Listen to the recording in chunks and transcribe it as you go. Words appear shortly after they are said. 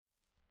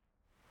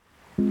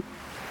Hi,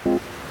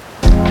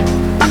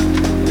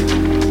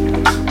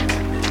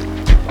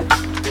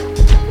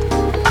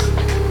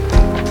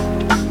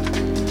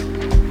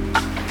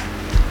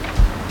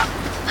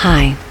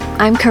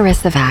 I'm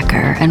Carissa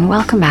Vacker, and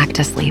welcome back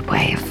to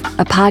Sleepwave,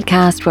 a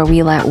podcast where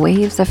we let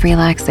waves of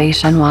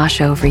relaxation wash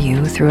over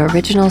you through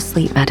original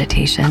sleep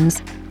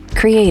meditations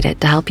created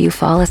to help you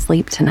fall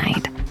asleep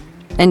tonight.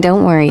 And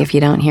don't worry if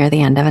you don't hear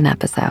the end of an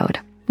episode.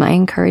 I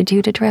encourage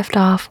you to drift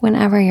off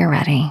whenever you're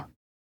ready.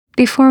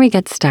 Before we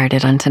get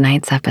started on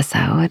tonight's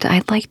episode,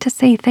 I'd like to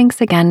say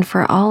thanks again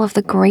for all of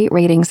the great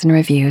ratings and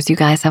reviews you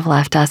guys have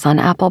left us on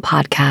Apple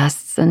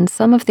Podcasts and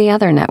some of the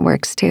other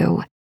networks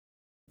too.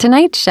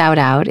 Tonight's shout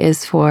out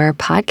is for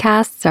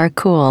Podcasts Are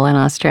Cool in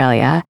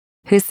Australia,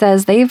 who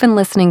says they've been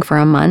listening for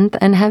a month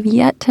and have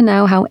yet to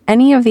know how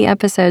any of the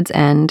episodes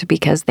end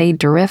because they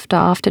drift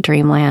off to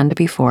dreamland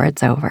before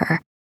it's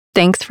over.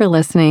 Thanks for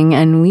listening,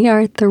 and we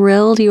are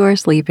thrilled you are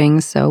sleeping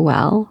so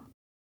well.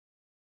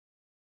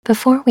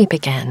 Before we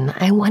begin,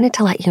 I wanted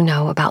to let you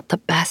know about the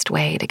best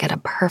way to get a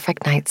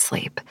perfect night's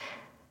sleep.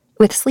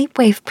 With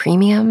Sleepwave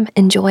Premium,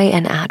 enjoy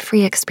an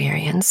ad-free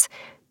experience,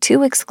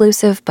 2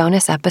 exclusive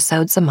bonus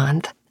episodes a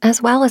month, as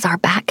well as our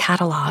back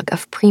catalog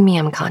of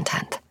premium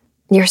content.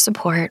 Your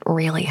support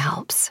really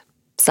helps.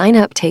 Sign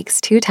up takes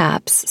 2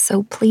 taps,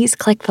 so please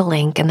click the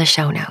link in the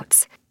show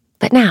notes.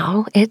 But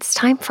now, it's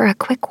time for a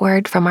quick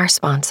word from our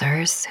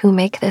sponsors who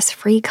make this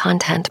free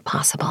content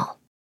possible.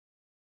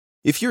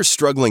 If you're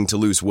struggling to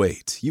lose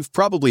weight, you've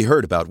probably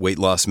heard about weight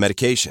loss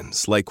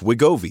medications like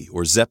Wegovy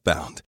or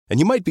Zepbound, and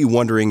you might be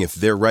wondering if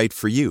they're right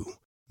for you.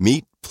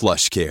 Meet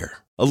PlushCare,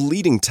 a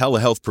leading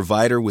telehealth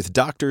provider with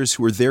doctors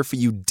who are there for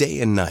you day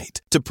and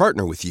night to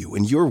partner with you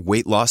in your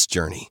weight loss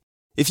journey.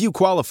 If you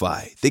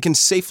qualify, they can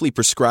safely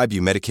prescribe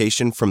you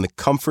medication from the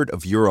comfort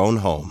of your own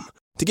home.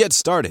 To get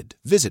started,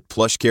 visit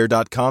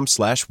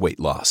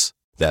plushcare.com/weightloss.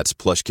 That's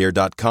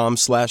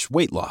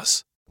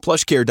plushcare.com/weightloss.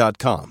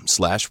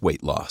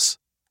 plushcare.com/weightloss.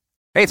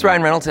 Hey, it's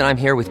Ryan Reynolds, and I'm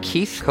here with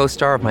Keith,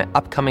 co-star of my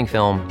upcoming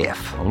film, If,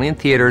 only in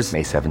theaters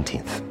May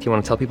 17th. Do you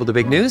want to tell people the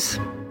big news?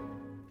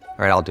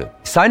 All right, I'll do it.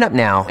 Sign up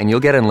now and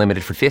you'll get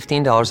unlimited for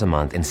 $15 a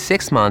month and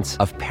 6 months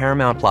of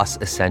Paramount Plus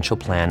Essential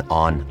Plan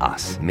on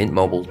us.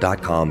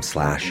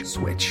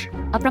 MintMobile.com/switch.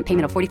 Upfront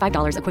payment of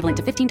 $45 equivalent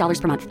to $15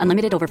 per month.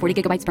 Unlimited over 40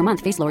 gigabytes per month.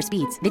 Face lower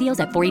speeds.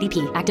 Videos at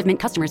 480p. Active Mint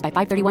customers by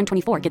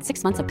 531.24 get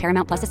 6 months of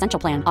Paramount Plus Essential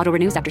Plan. Auto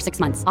renews after 6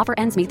 months. Offer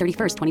ends May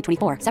 31st,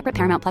 2024. Separate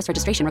Paramount Plus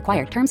registration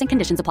required. Terms and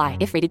conditions apply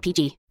if rated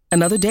PG.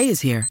 Another day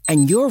is here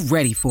and you're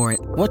ready for it.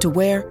 What to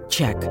wear?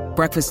 Check.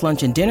 Breakfast,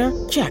 lunch, and dinner?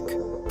 Check.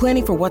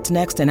 Planning for what's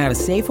next and how to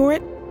save for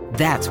it?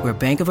 That's where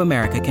Bank of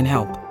America can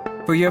help.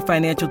 For your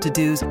financial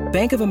to-dos,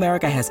 Bank of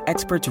America has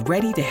experts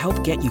ready to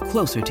help get you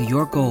closer to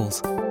your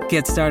goals.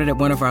 Get started at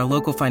one of our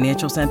local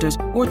financial centers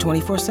or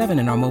 24/7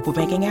 in our mobile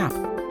banking app.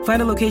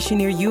 Find a location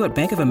near you at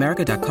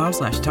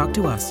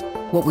bankofamerica.com/talktous.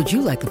 What would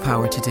you like the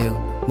power to do?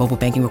 Mobile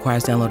banking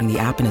requires downloading the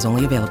app and is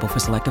only available for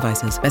select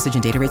devices. Message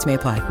and data rates may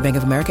apply. Bank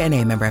of America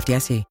N.A., member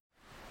FDIC.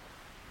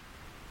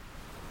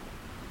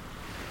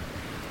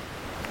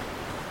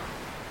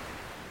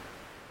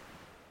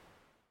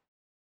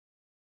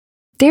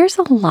 There's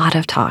a lot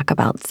of talk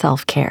about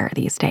self-care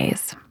these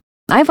days.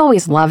 I've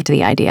always loved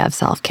the idea of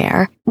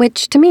self-care,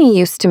 which to me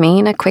used to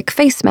mean a quick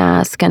face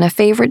mask and a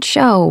favorite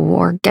show,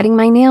 or getting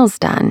my nails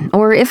done,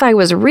 or if I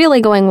was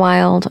really going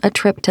wild, a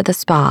trip to the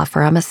spa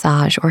for a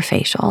massage or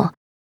facial.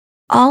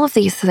 All of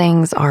these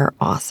things are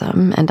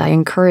awesome, and I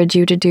encourage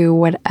you to do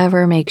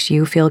whatever makes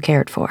you feel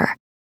cared for.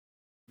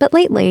 But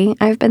lately,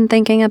 I've been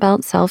thinking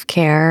about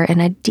self-care in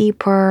a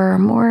deeper,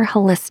 more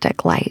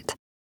holistic light.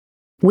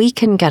 We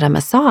can get a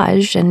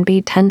massage and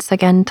be tense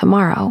again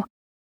tomorrow.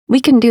 We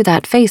can do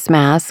that face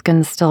mask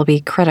and still be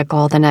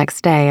critical the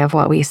next day of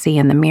what we see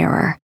in the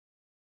mirror.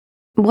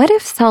 What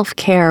if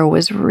self-care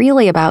was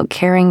really about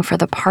caring for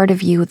the part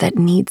of you that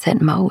needs it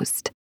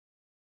most?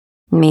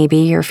 Maybe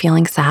you're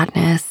feeling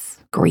sadness,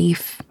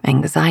 grief,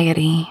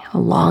 anxiety,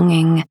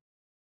 longing.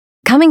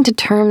 Coming to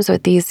terms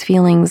with these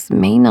feelings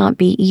may not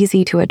be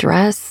easy to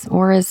address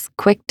or as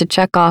quick to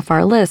check off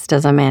our list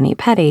as a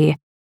mani-pedi,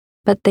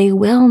 but they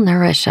will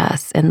nourish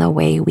us in the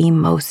way we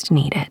most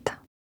need it.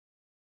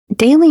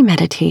 Daily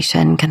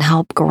meditation can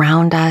help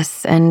ground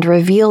us and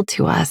reveal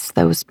to us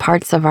those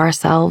parts of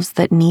ourselves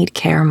that need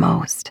care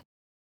most.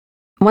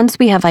 Once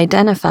we have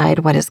identified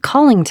what is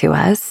calling to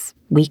us,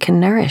 we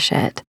can nourish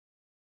it.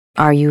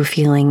 Are you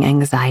feeling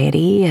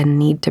anxiety and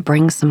need to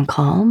bring some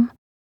calm?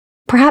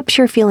 Perhaps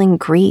you're feeling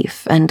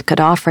grief and could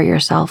offer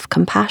yourself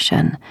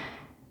compassion.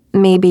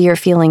 Maybe you're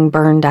feeling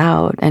burned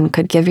out and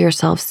could give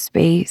yourself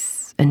space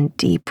and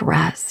deep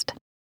rest.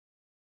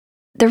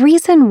 The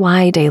reason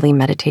why daily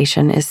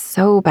meditation is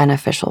so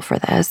beneficial for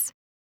this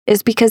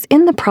is because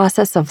in the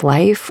process of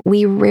life,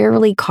 we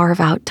rarely carve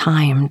out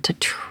time to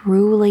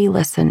truly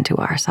listen to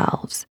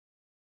ourselves.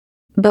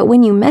 But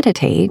when you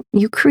meditate,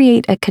 you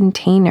create a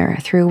container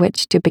through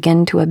which to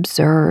begin to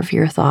observe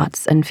your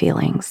thoughts and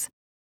feelings.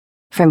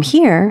 From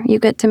here, you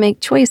get to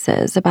make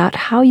choices about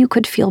how you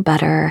could feel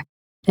better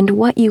and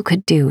what you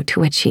could do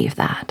to achieve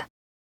that.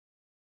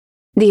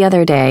 The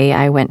other day,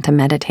 I went to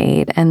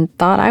meditate and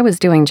thought I was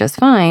doing just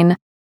fine,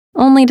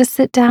 only to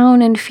sit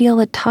down and feel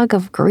a tug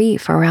of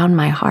grief around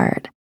my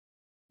heart.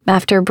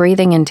 After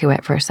breathing into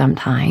it for some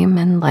time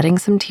and letting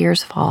some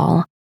tears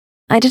fall,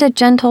 I did a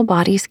gentle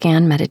body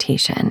scan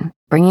meditation,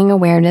 bringing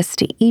awareness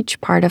to each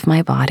part of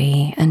my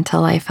body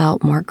until I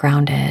felt more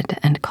grounded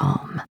and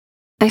calm.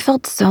 I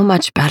felt so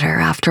much better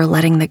after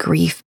letting the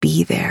grief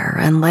be there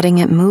and letting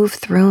it move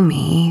through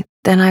me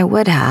than I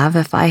would have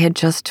if I had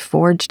just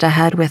forged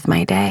ahead with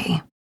my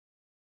day.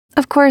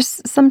 Of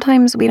course,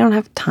 sometimes we don't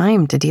have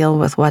time to deal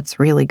with what's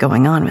really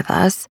going on with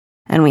us,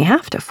 and we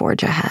have to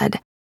forge ahead.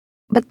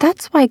 But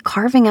that's why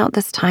carving out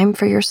this time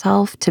for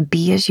yourself to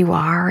be as you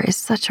are is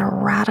such a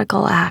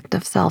radical act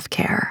of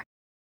self-care.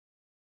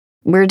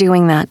 We're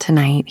doing that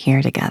tonight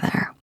here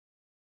together.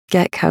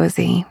 Get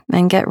cozy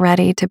and get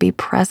ready to be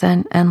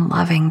present and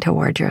loving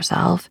toward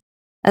yourself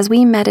as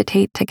we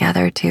meditate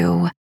together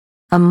to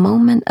A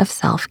Moment of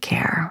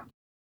Self-Care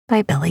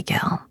by Billy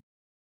Gill.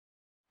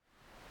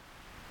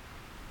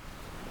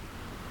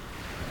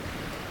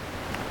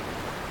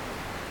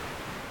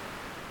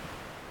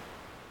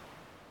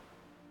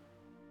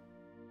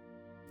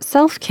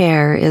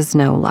 Self-care is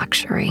no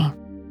luxury.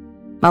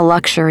 A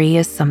luxury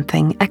is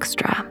something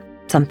extra,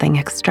 something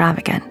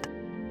extravagant.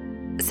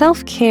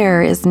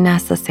 Self-care is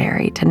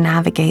necessary to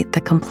navigate the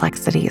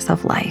complexities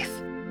of life.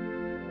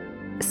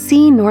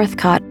 C.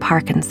 Northcott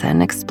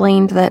Parkinson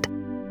explained that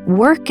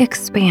work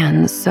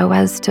expands so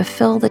as to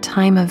fill the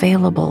time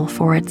available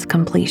for its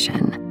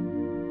completion,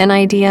 an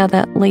idea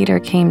that later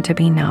came to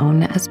be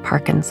known as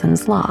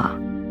Parkinson's Law.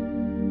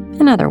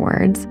 In other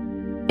words,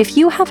 if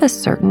you have a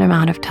certain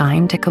amount of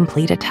time to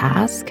complete a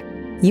task,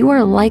 you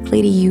are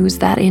likely to use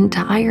that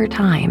entire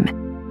time,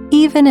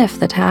 even if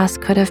the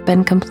task could have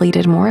been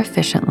completed more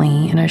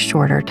efficiently in a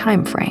shorter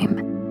time frame.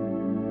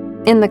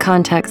 In the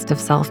context of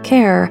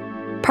self-care,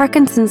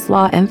 Parkinson's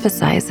Law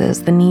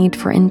emphasizes the need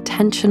for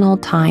intentional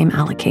time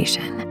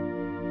allocation.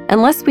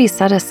 Unless we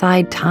set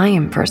aside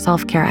time for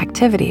self-care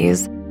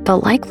activities, the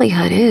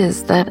likelihood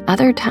is that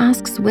other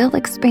tasks will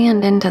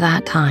expand into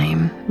that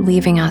time,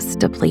 leaving us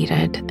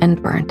depleted and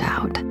burnt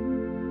out.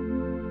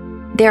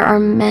 There are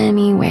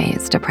many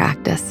ways to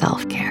practice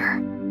self-care.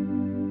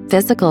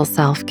 Physical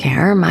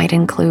self-care might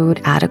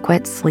include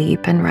adequate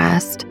sleep and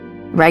rest,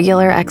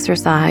 regular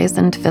exercise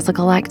and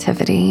physical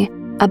activity,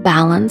 a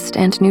balanced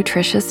and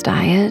nutritious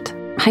diet,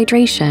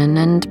 hydration,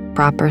 and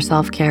proper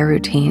self-care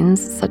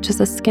routines such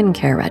as a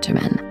skincare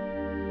regimen.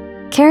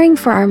 Caring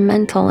for our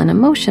mental and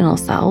emotional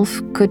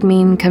self could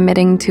mean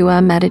committing to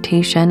a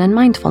meditation and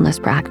mindfulness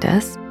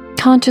practice,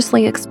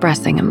 consciously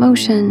expressing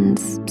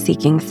emotions,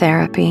 seeking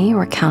therapy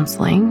or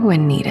counseling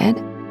when needed,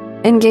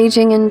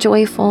 engaging in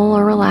joyful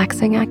or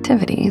relaxing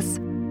activities.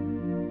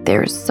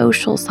 There's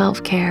social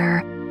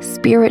self-care,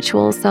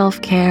 spiritual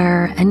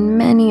self-care, and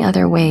many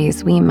other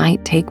ways we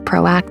might take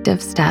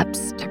proactive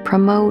steps to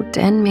promote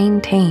and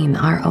maintain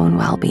our own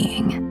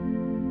well-being.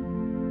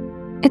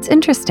 It's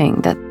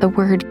interesting that the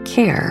word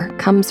care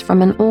comes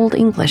from an Old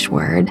English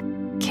word,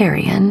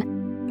 carrion,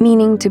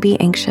 meaning to be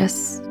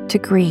anxious, to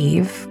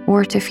grieve,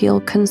 or to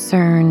feel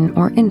concern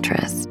or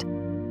interest.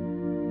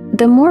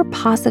 The more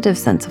positive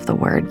sense of the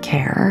word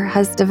care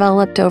has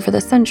developed over the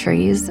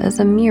centuries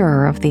as a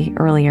mirror of the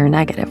earlier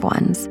negative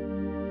ones.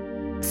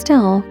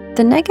 Still,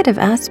 the negative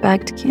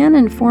aspect can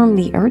inform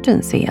the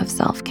urgency of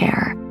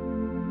self-care.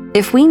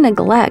 If we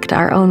neglect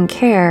our own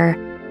care,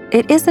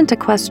 it isn't a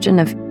question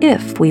of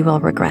if we will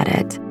regret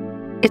it,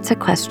 it's a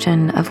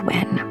question of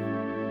when.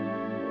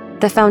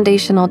 The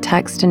foundational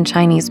text in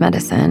Chinese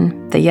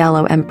medicine, the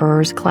Yellow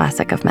Emperor's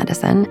Classic of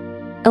Medicine,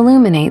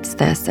 illuminates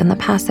this in the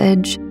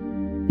passage,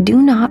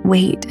 "Do not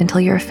wait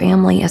until your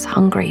family is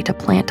hungry to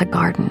plant a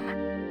garden,"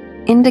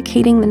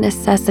 indicating the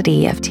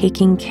necessity of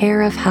taking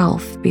care of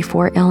health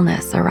before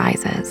illness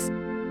arises.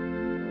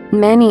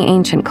 Many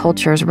ancient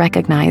cultures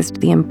recognized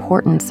the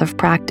importance of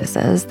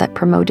practices that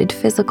promoted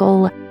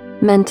physical,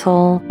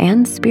 mental,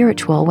 and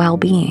spiritual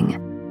well-being.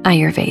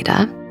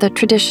 Ayurveda, the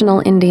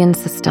traditional Indian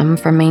system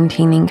for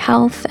maintaining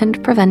health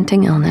and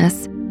preventing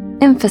illness,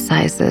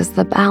 emphasizes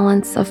the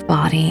balance of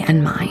body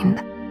and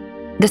mind.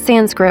 The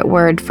Sanskrit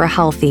word for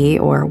healthy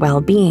or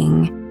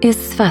well-being is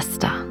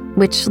svasta,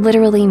 which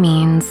literally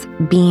means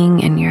being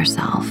in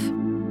yourself.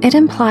 It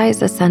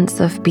implies a sense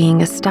of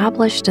being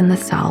established in the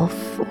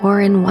self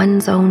or in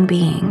one's own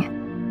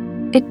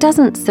being. It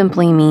doesn't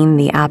simply mean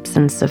the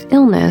absence of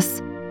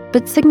illness,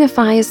 but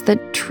signifies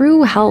that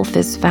true health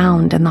is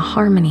found in the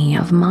harmony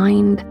of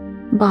mind,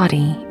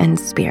 body, and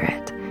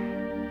spirit.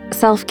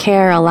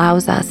 Self-care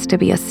allows us to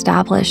be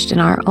established in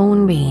our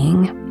own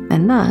being,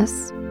 and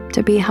thus,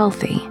 to be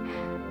healthy.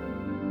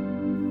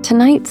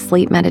 Tonight's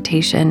sleep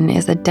meditation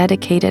is a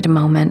dedicated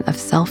moment of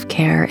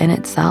self-care in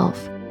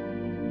itself.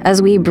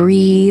 As we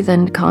breathe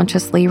and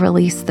consciously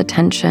release the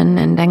tension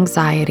and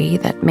anxiety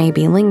that may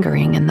be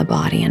lingering in the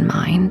body and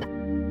mind,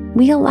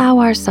 we allow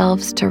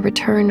ourselves to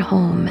return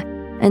home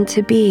and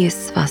to be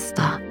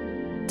svasta,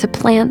 to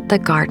plant the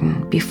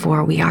garden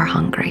before we are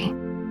hungry.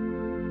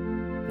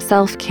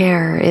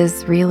 Self-care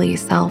is really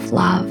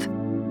self-love.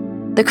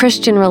 The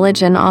Christian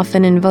religion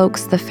often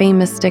invokes the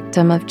famous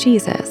dictum of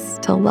Jesus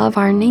to love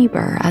our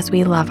neighbor as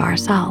we love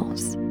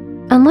ourselves.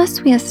 Unless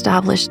we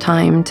establish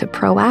time to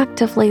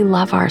proactively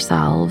love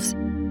ourselves,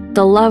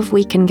 the love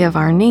we can give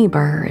our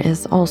neighbor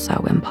is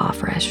also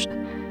impoverished.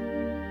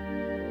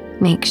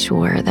 Make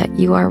sure that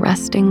you are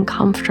resting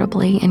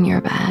comfortably in your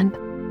bed.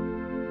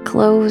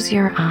 Close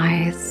your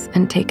eyes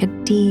and take a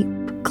deep,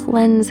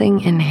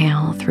 cleansing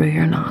inhale through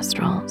your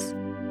nostrils.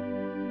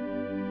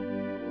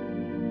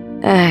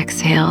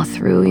 Exhale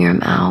through your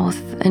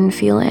mouth and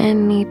feel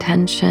any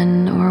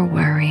tension or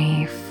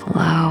worry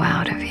flow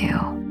out of you.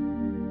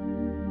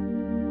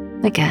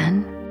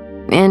 Again,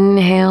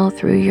 inhale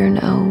through your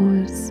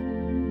nose.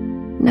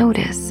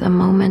 Notice a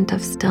moment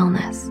of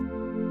stillness.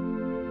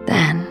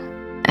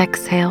 Then,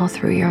 exhale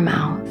through your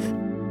mouth.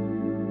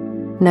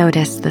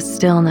 Notice the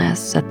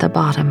stillness at the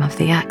bottom of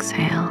the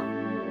exhale.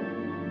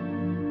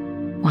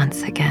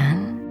 Once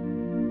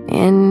again,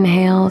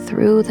 inhale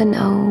through the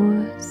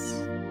nose.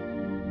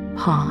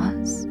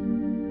 Pause.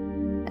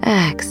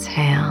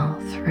 Exhale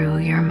through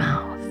your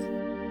mouth.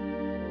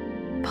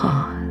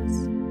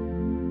 Pause.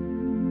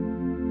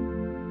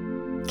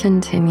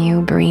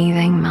 Continue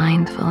breathing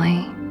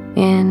mindfully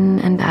in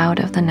and out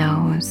of the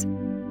nose,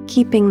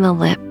 keeping the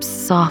lips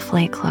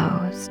softly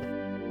closed.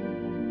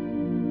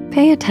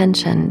 Pay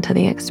attention to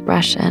the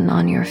expression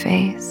on your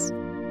face.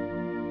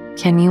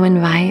 Can you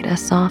invite a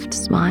soft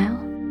smile?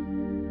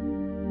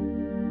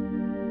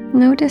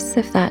 Notice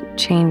if that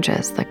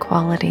changes the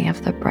quality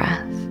of the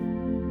breath.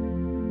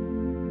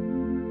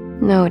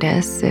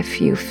 Notice if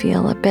you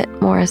feel a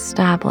bit more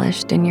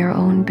established in your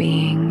own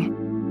being,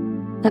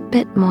 a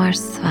bit more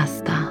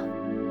svasta.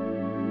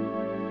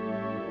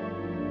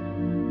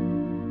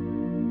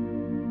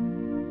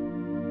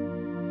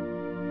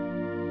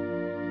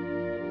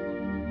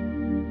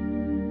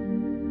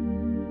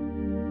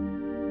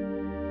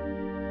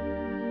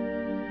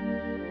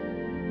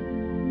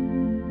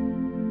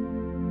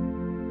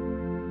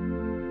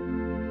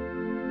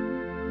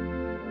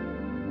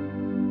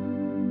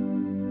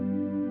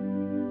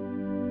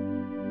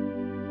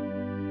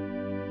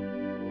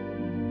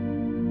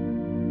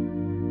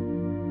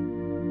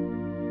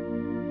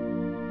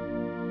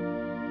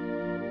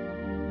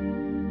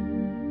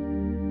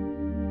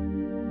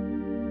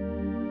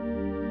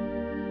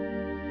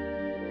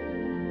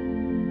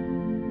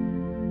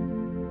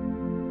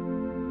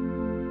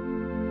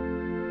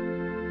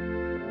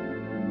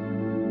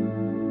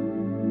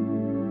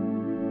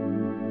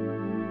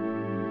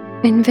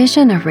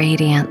 Envision a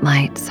radiant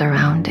light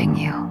surrounding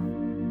you,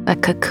 a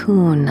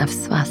cocoon of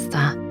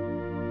svasta,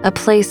 a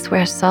place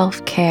where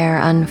self-care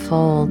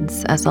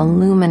unfolds as a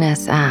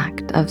luminous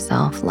act of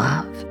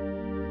self-love.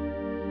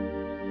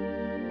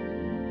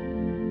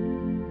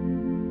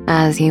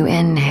 As you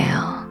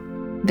inhale,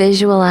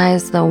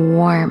 visualize the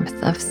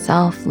warmth of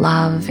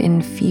self-love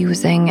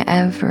infusing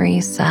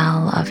every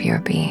cell of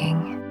your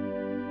being.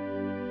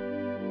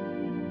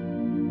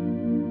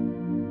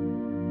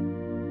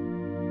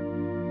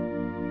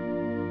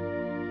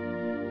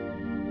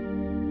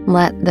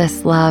 Let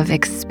this love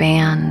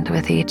expand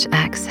with each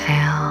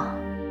exhale,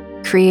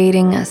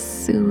 creating a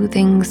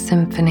soothing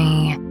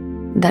symphony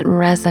that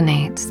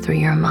resonates through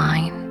your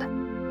mind,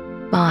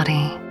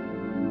 body,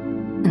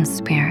 and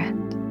spirit.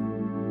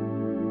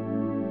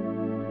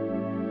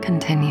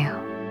 Continue.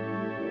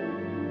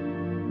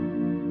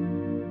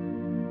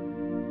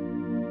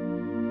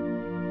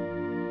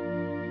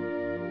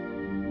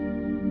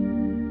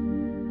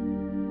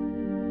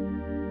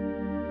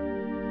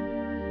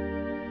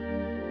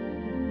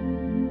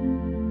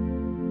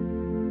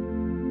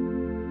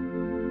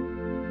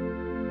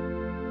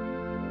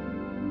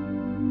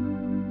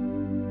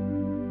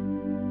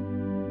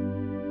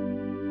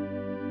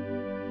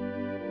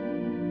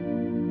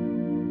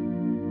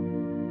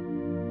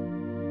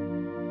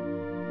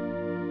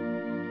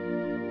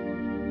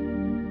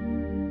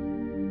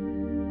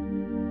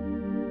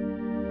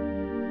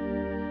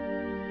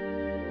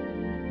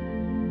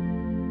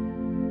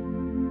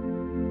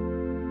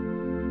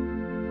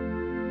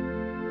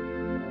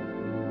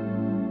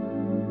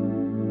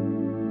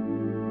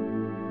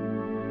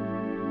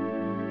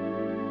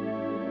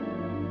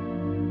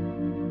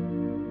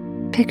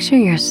 Picture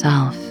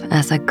yourself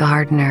as a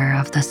gardener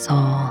of the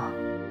soul,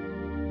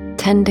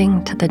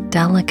 tending to the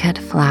delicate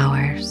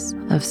flowers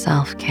of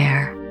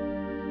self-care.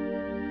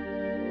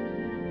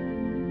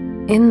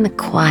 In the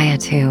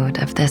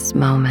quietude of this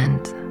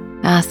moment,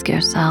 ask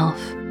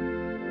yourself,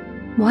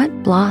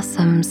 what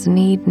blossoms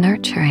need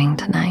nurturing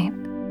tonight?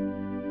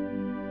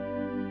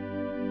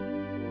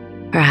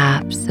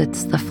 Perhaps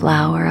it's the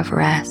flower of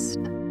rest,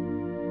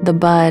 the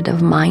bud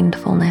of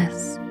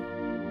mindfulness,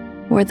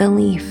 or the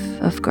leaf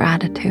of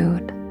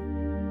gratitude.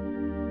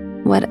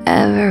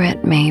 Whatever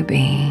it may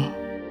be,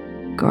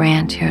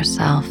 grant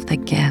yourself the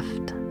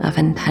gift of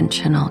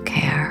intentional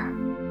care.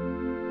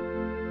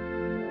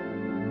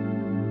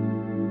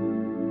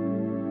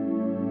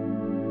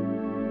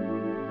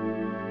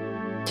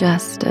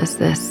 Just as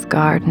this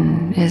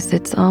garden is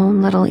its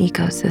own little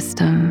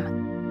ecosystem,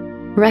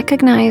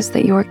 Recognize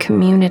that your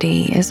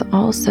community is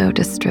also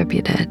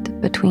distributed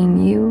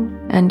between you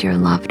and your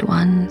loved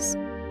ones,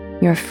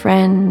 your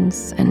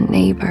friends and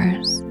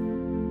neighbors.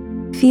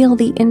 Feel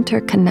the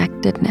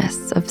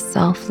interconnectedness of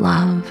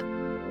self-love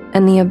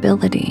and the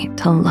ability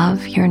to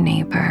love your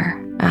neighbor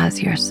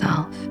as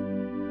yourself.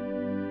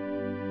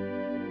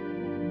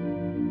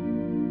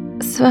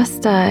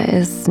 Svesta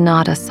is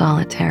not a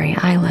solitary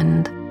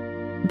island,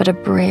 but a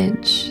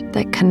bridge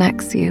that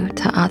connects you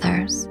to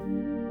others.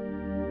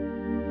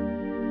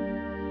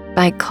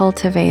 By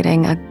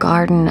cultivating a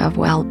garden of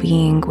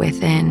well-being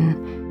within,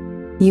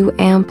 you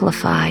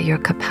amplify your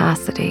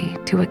capacity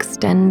to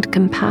extend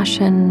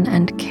compassion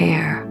and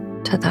care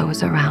to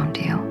those around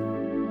you.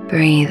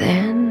 Breathe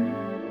in,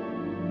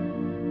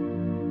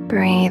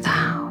 breathe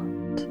out.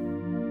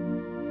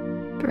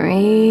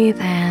 Breathe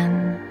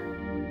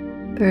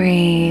in,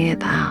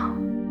 breathe out.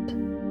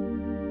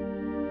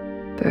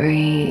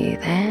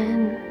 Breathe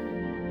in,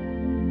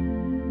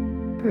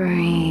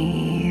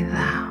 breathe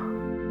out.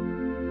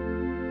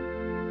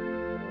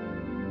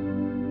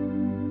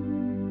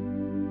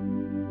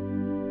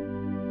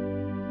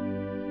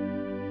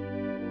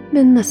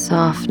 In the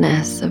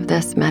softness of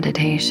this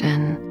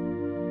meditation,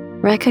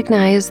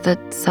 recognize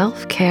that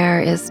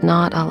self-care is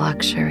not a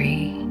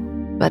luxury,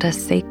 but a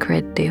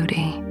sacred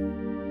duty.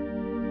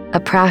 A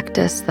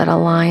practice that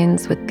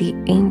aligns with the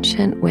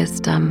ancient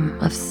wisdom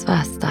of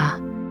Svesta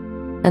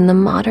and the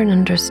modern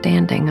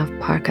understanding of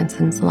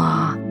Parkinson's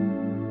law.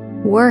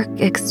 Work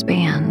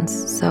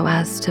expands so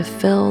as to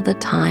fill the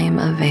time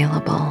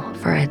available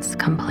for its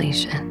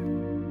completion.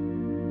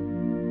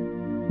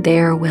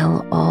 There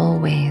will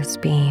always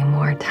be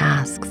more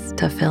tasks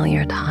to fill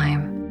your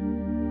time.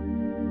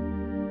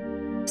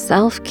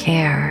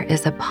 Self-care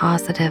is a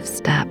positive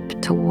step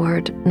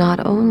toward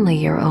not only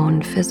your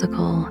own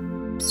physical,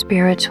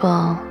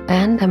 spiritual,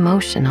 and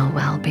emotional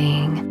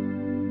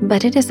well-being,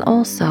 but it is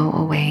also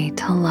a way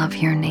to love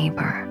your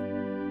neighbor.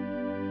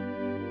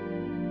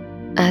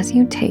 As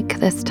you take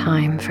this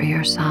time for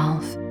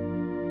yourself,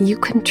 you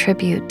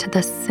contribute to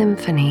the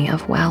symphony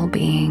of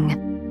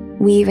well-being,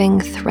 weaving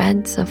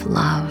threads of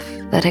love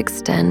that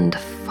extend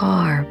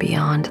far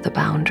beyond the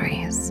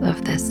boundaries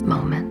of this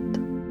moment.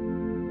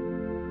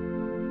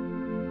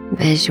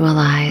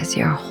 Visualize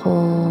your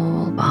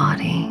whole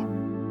body,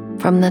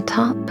 from the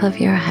top of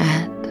your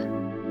head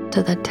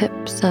to the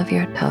tips of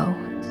your toes.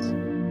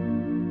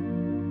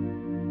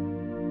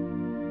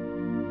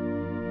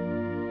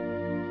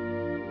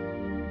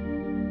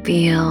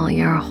 Feel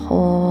your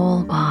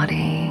whole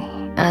body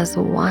as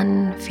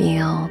one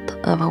field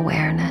of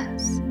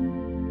awareness.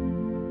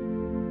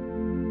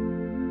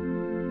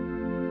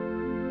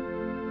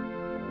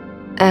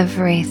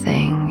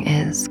 Everything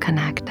is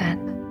connected.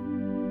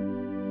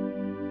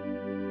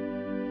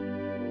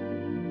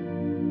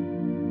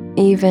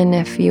 Even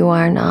if you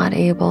are not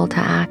able to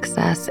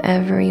access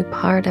every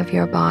part of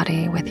your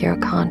body with your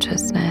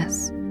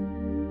consciousness,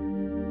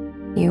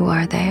 you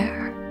are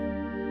there,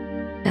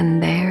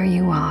 and there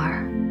you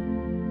are.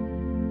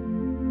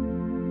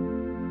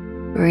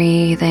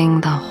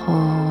 Breathing the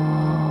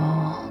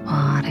whole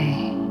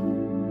body,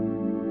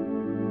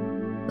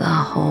 the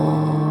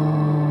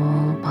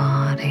whole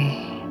body.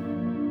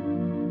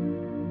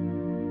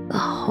 The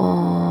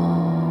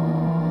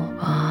whole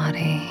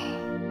body.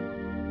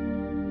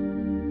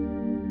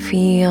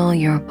 Feel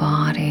your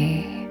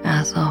body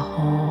as a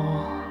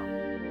whole.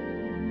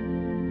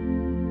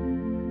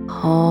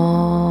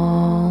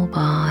 Whole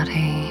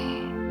body.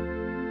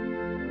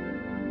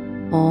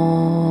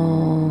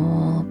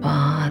 Whole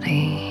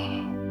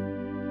body.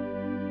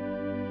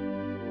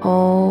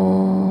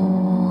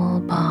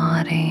 Whole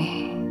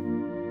body.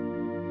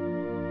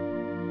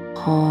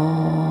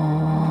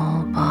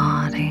 Whole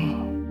body.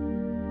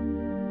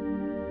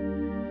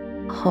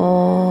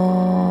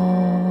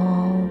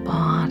 Whole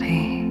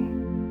body,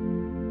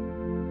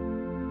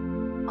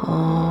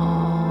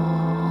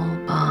 whole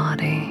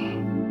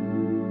body,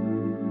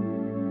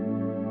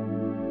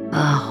 the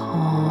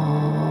whole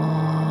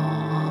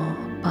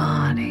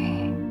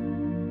body,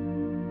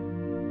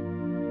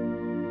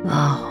 the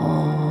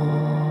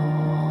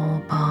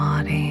whole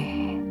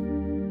body,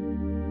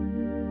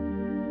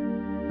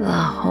 the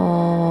whole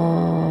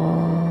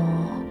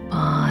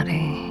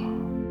body.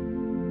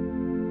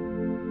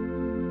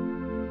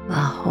 The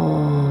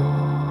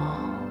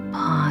whole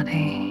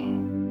body,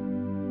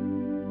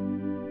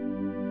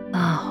 the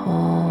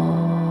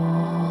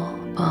whole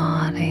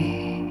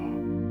body,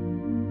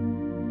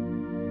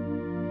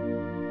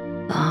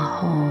 the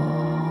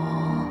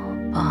whole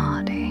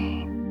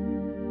body.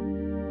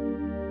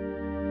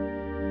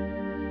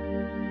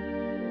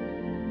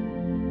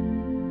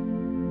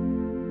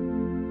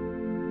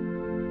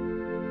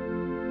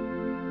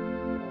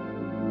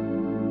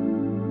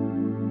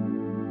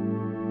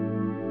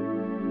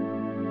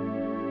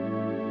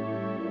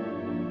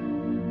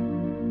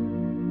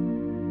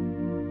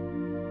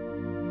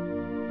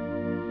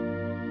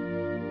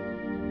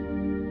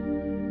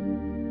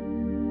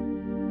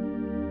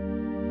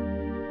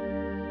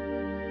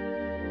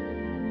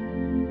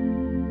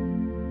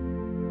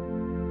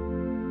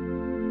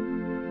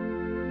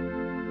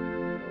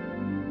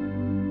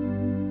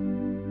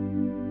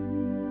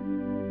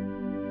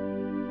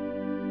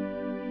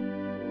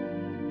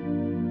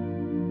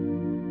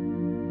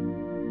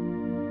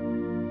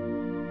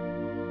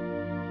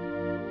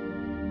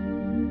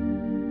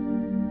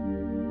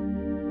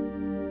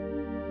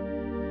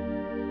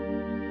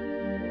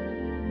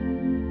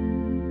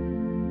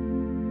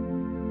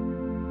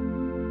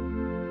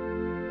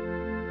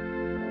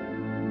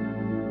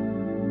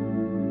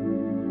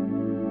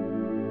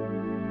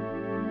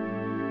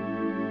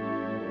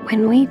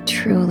 When we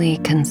truly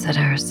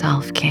consider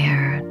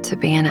self-care to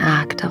be an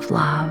act of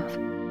love,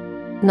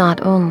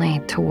 not only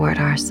toward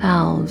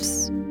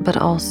ourselves, but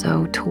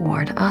also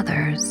toward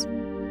others,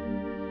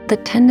 the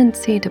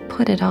tendency to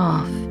put it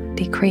off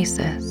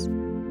decreases.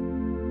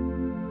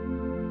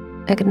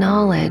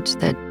 Acknowledge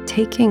that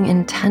taking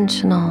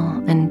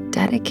intentional and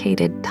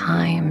dedicated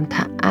time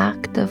to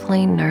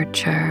actively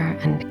nurture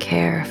and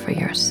care for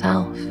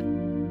yourself,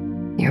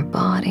 your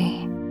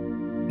body,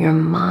 your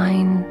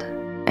mind,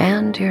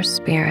 and your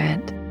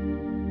spirit,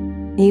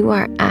 you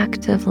are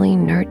actively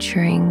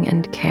nurturing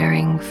and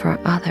caring for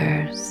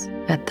others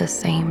at the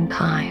same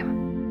time.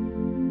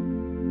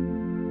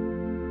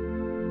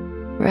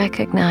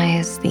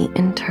 Recognize the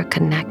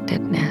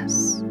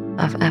interconnectedness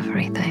of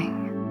everything.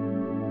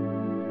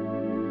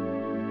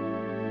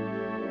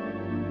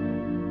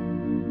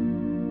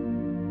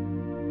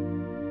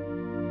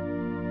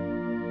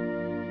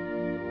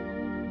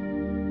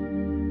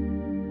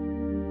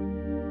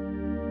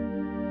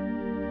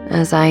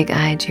 As I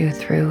guide you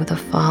through the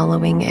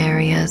following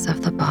areas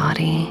of the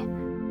body,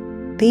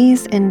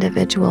 these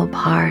individual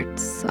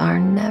parts are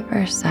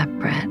never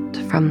separate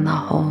from the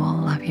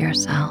whole of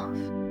yourself.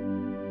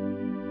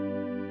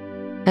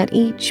 At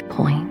each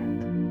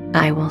point,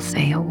 I will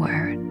say a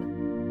word.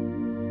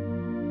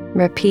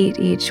 Repeat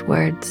each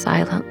word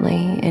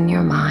silently in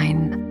your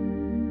mind,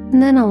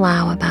 and then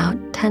allow about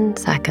 10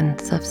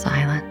 seconds of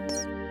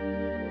silence.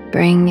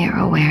 Bring your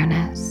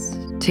awareness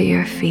to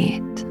your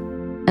feet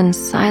and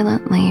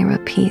silently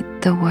repeat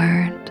the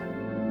word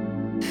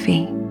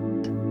feet.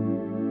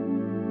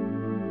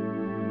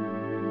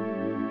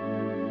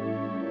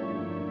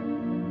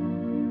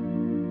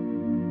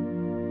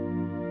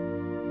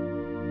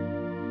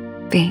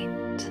 Feet.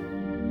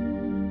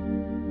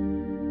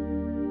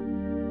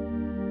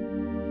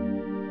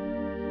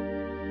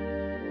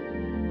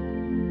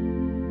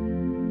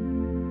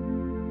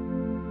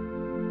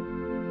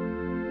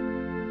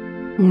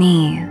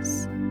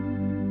 Knees.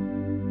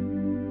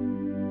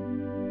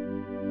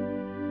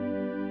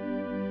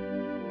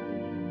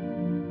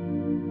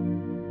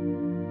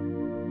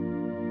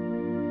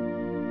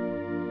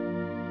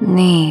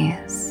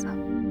 Knees.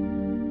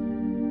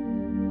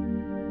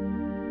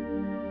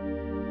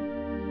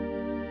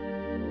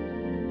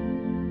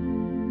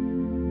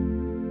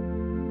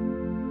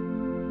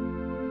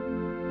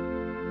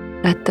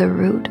 At the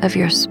root of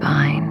your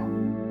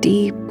spine,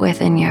 deep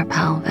within your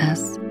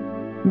pelvis,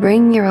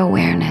 bring your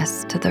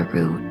awareness to the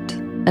root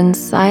and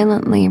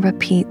silently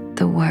repeat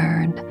the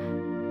word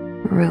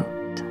root.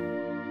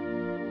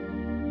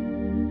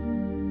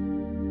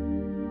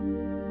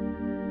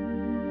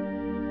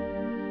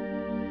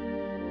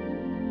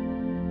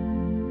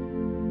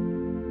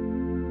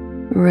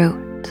 Root.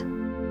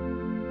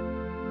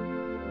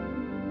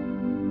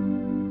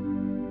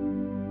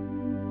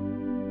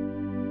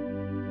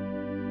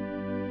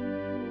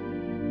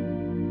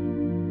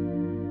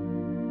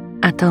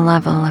 At the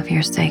level of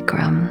your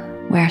sacrum,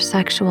 where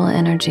sexual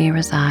energy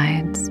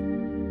resides,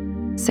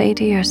 say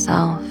to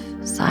yourself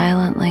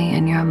silently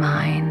in your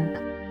mind,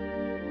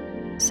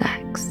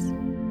 sex.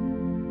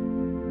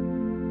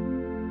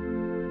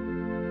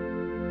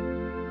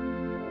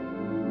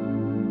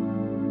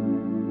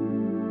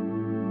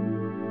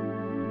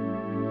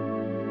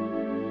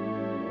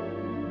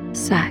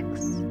 Sex.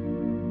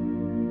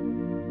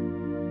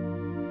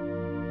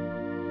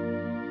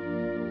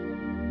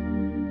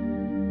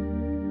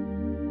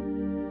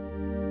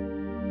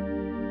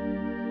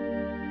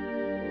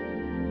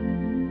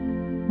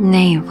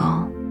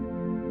 Navel.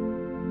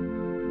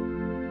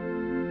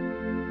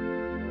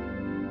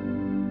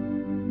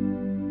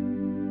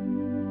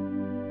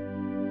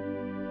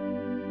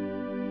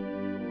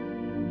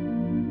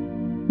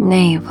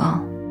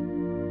 Navel.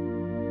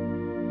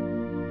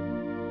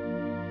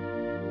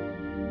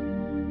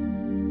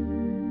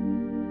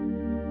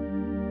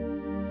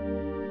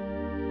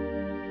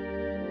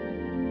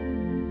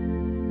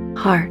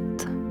 Heart.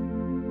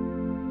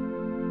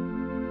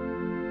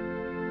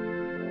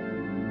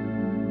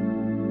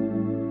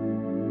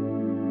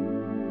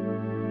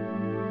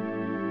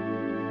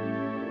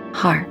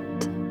 Heart.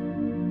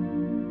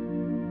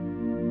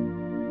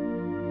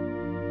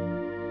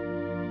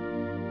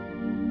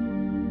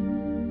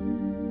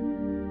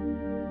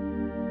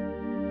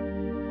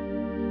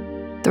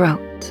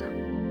 Throat.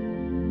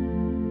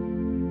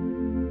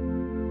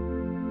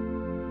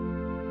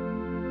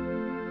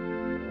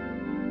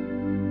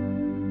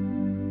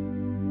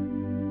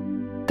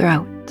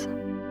 Throat.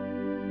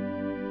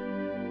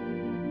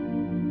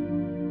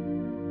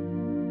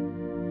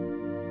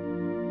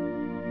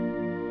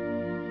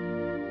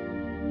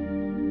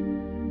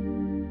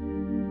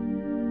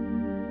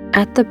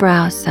 At the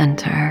brow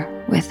center,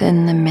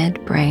 within the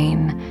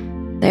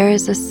midbrain, there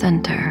is a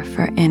center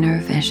for inner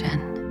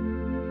vision.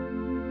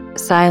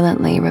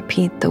 Silently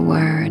repeat the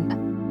word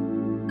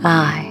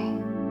I.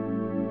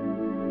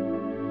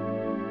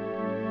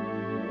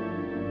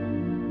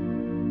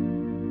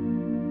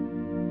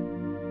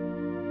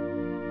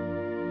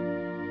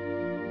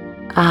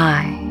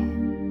 I.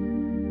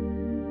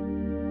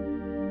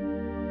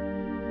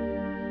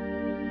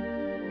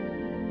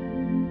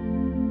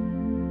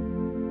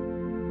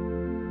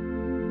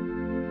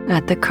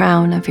 At the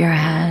crown of your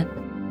head,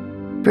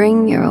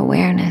 bring your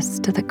awareness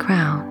to the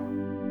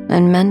crown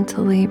and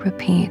mentally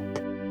repeat,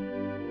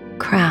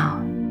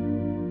 crown.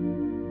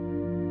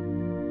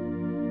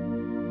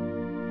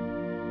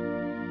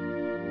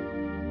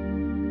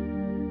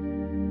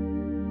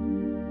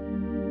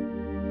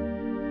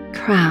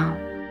 Crown.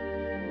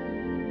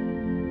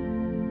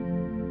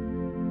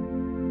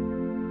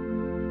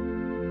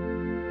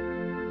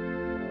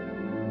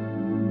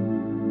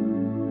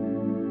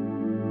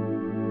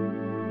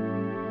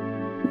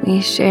 We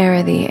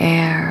share the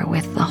air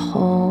with the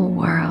whole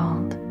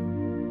world,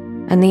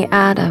 and the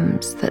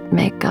atoms that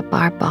make up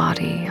our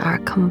body are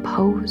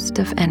composed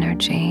of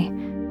energy,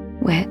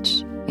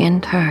 which, in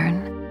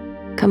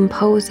turn,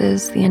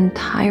 composes the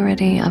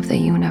entirety of the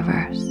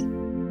universe.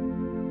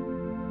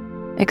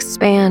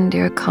 Expand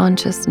your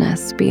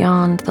consciousness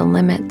beyond the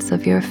limits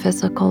of your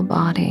physical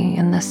body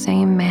in the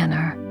same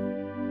manner.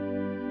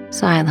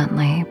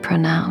 Silently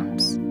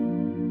pronounce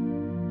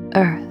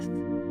Earth.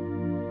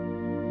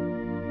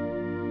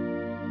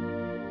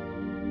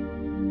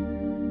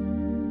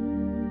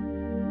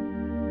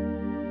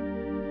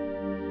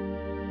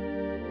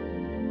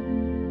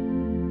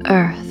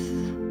 Earth.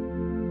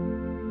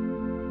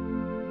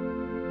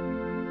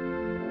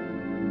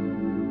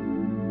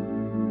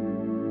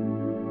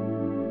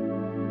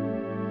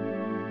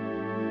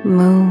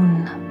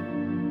 Moon.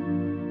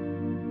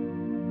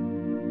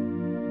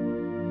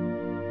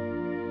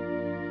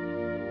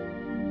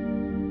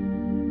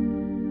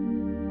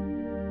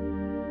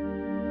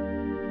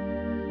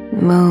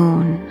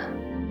 Moon.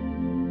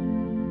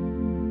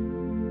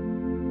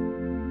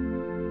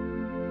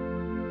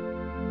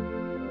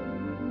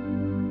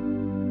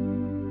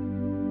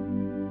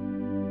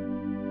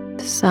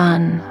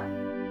 Sun.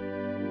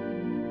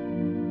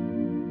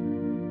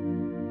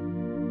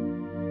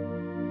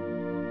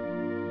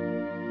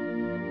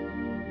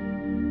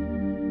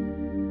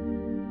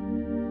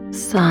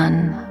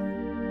 Sun.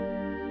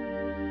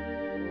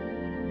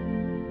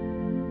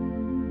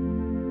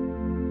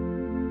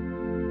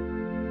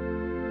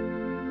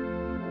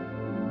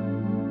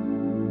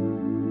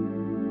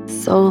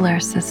 Solar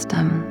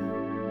system.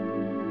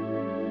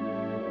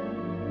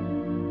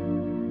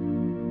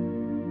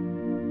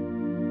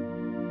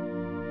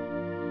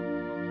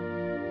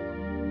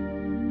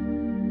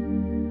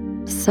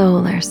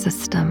 Solar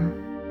system.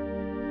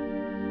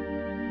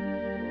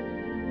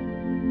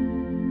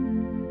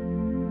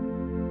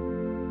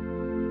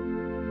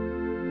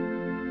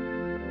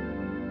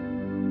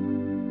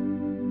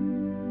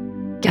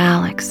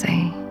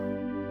 Galaxy.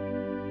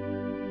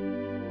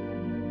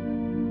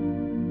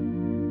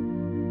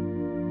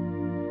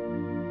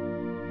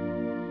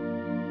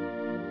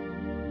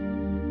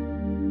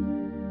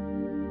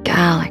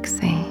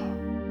 Galaxy.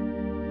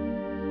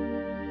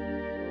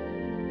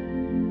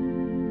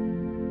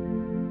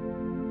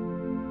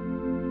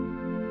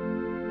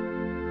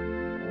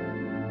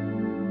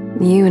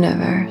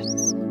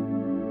 Universe.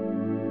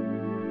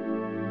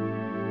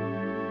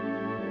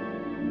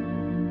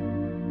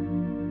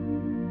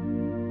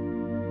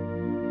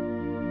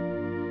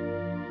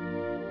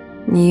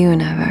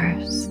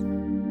 Universe.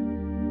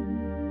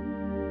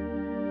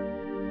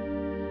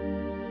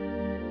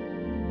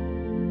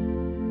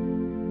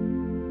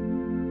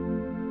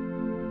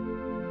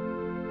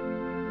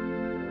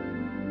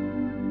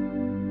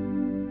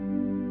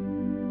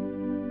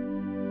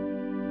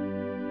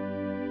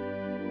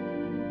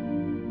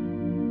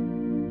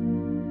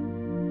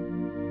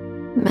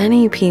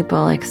 Many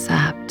people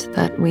accept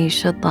that we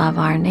should love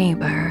our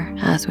neighbor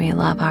as we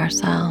love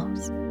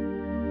ourselves.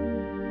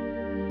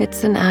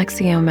 It's an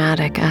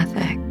axiomatic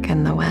ethic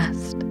in the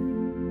West.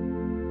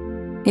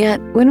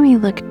 Yet, when we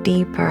look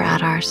deeper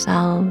at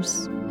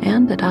ourselves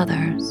and at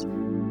others,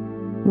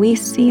 we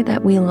see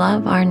that we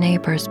love our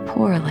neighbors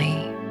poorly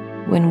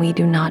when we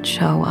do not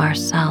show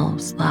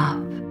ourselves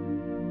love.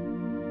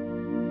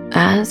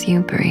 As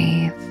you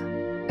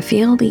breathe,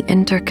 feel the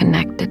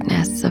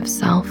interconnectedness of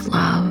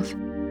self-love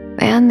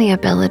and the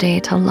ability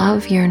to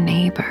love your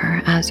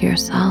neighbor as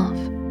yourself.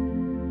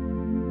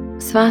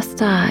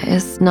 Svasta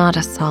is not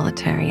a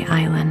solitary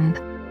island,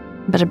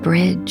 but a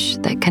bridge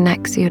that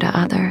connects you to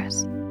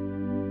others.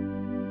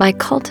 By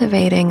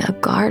cultivating a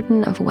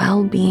garden of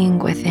well-being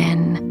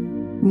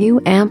within, you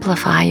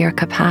amplify your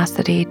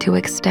capacity to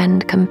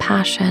extend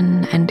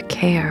compassion and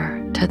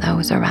care to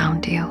those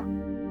around you.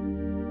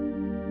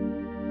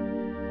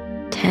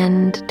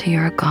 Tend to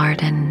your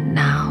garden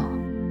now,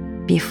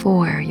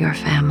 before your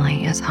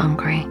family is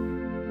hungry.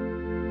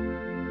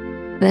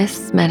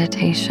 This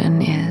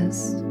meditation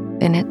is,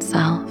 in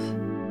itself,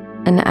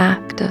 an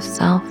act of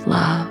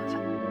self-love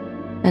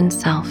and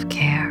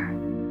self-care.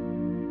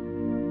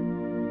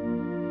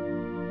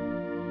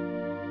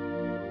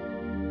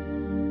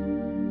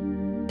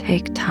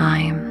 Take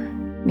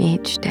time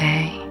each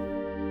day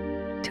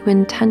to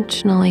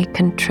intentionally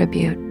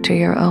contribute to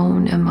your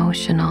own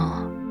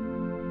emotional,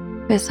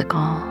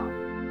 physical,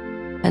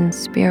 and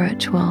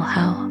spiritual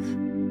health.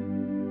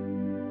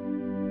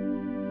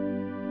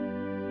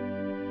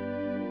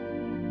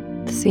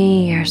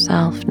 See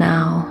yourself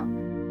now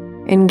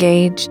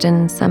engaged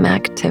in some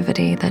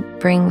activity that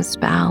brings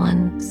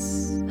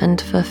balance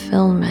and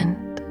fulfillment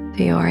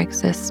to your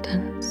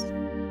existence.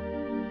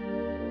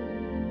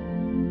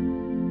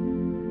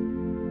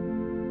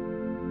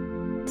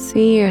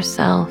 See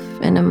yourself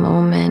in a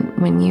moment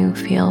when you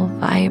feel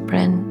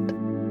vibrant,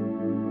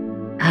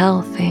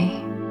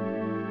 healthy,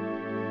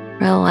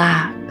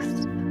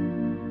 relaxed,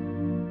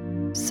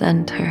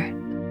 centered.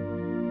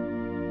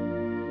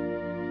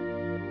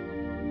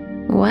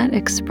 What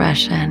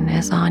expression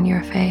is on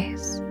your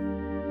face?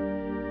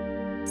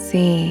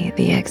 See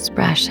the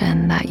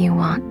expression that you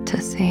want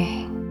to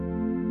see.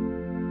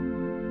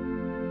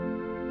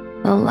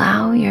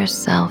 Allow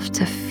yourself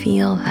to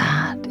feel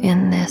that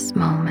in this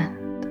moment,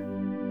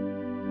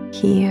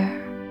 here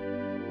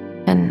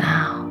and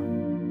now.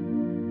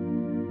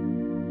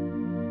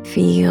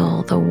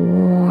 Feel the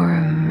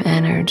warm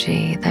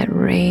energy that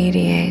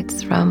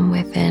radiates from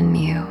within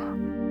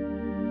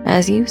you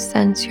as you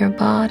sense your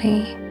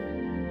body,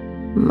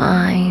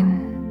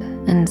 mind,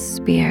 and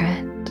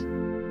spirit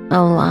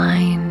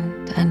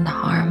aligned and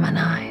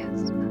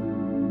harmonized.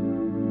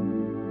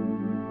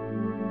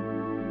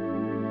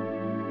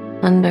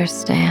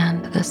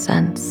 Understand the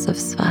sense of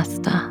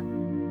svasta.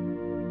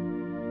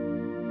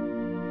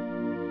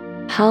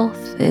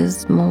 Health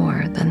is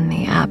more than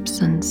the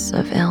absence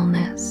of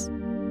illness.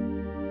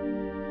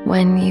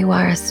 When you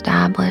are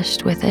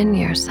established within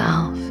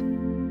yourself,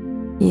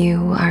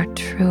 you are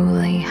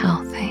truly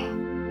healthy.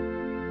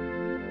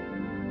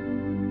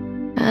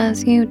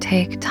 As you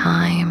take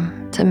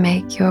time to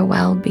make your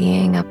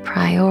well-being a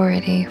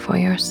priority for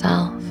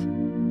yourself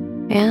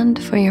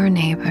and for your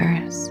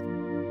neighbors,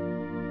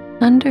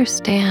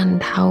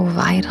 understand how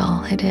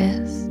vital it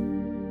is.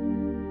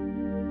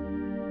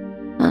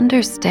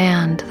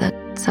 Understand that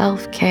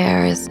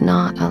self-care is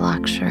not a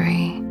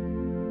luxury,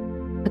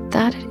 but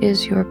that it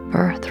is your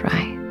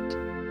birthright.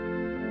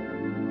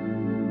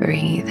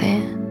 Breathe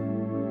in.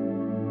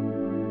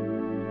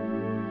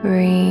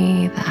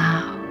 Breathe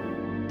out.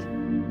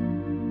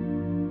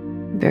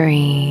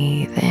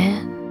 Breathe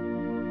in.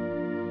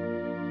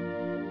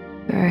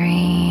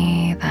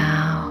 Breathe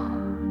out.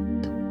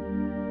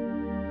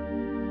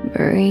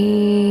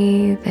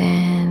 Breathe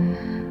in.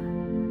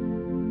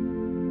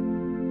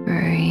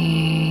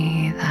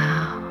 Breathe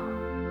out.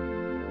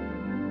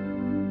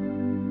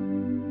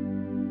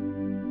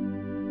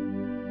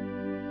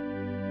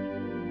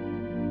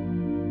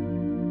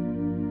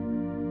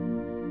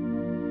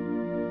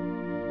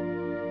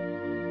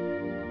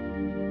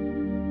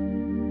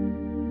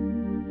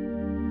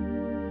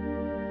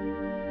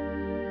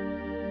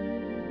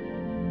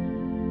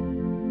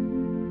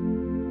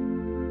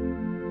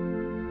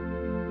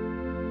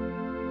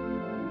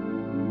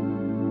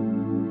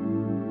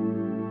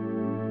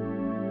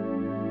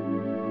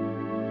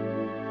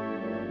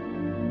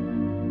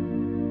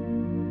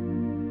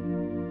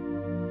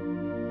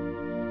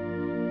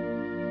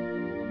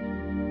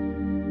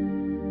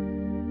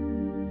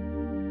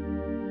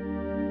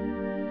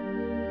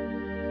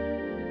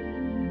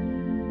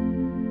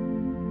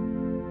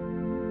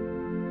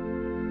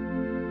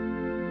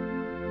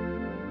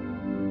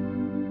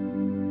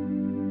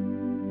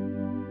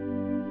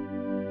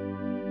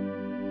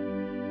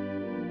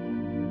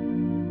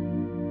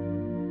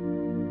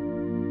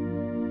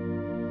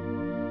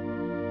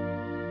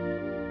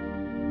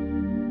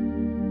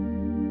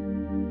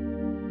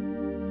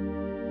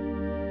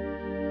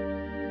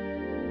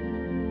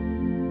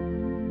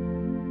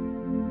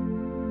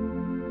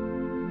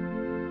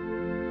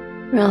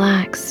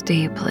 Relax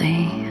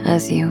deeply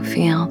as you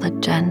feel the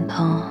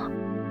gentle,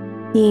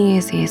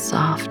 easy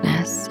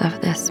softness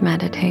of this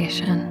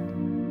meditation.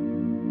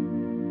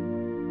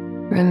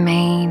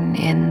 Remain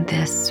in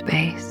this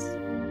space.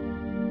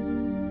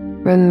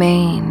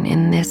 Remain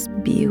in this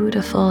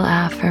beautiful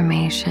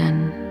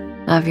affirmation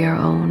of your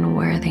own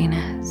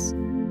worthiness.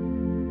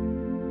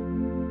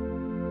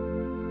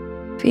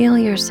 Feel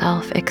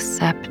yourself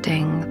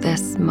accepting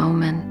this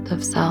moment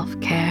of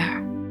self-care.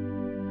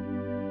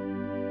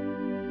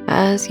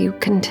 As you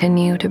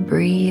continue to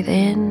breathe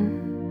in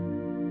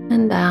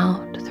and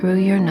out through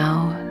your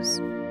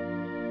nose,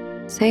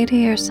 say to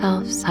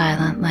yourself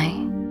silently,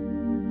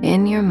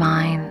 in your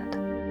mind,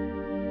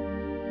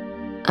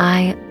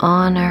 I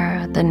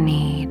honor the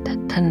need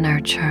to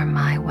nurture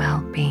my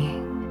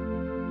well-being.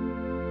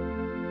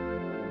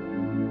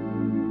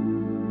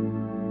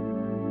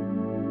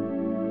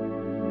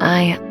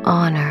 I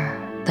honor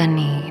the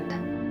need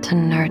to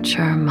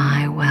nurture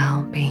my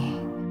well-being.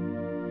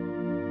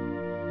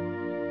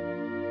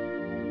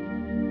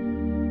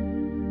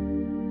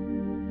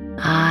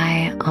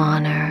 I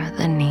honor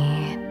the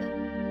need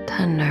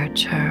to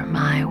nurture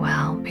my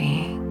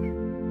well-being.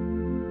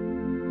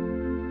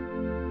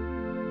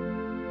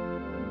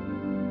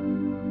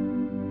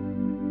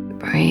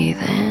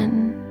 Breathe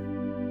in,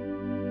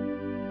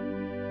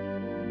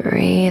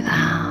 breathe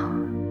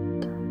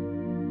out,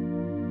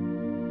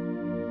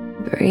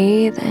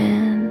 breathe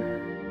in,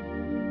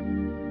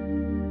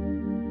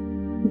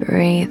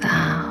 breathe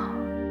out,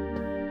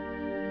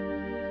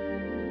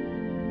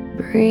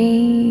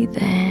 breathe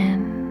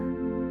in,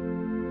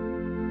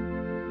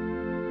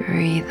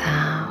 breathe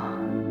out.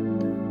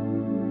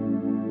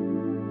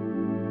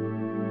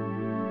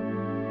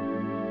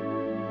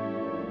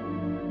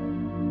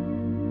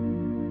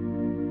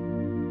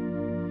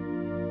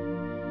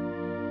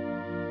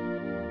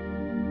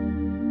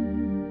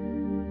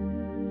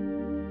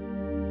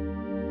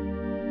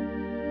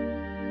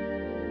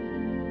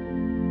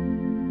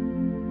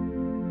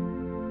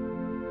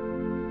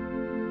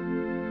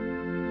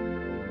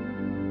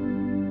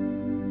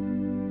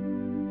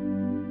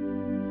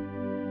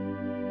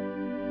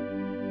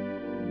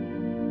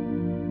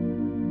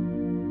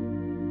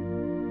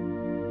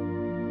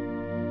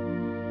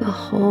 The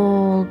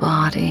whole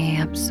body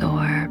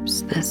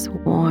absorbs this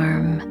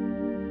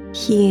warm,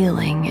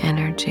 healing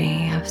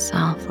energy of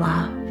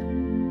self-love.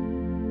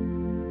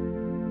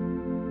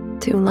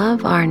 To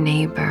love our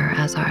neighbor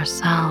as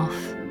ourself,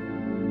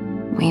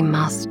 we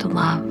must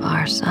love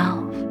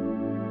ourselves.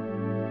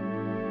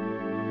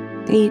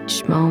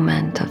 Each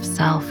moment of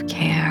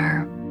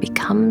self-care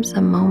becomes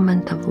a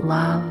moment of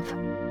love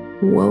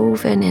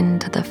woven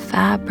into the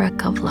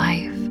fabric of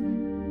life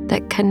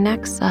that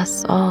connects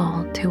us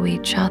all to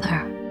each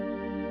other.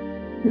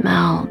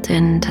 Melt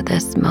into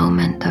this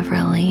moment of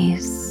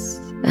release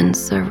and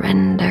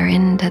surrender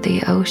into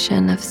the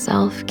ocean of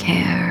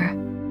self-care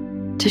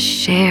to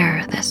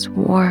share this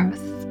warmth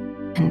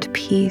and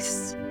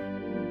peace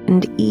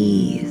and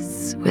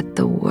ease with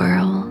the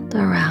world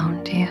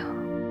around you.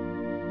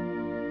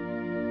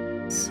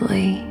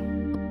 Sleep,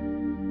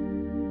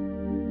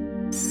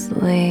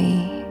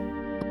 sleep.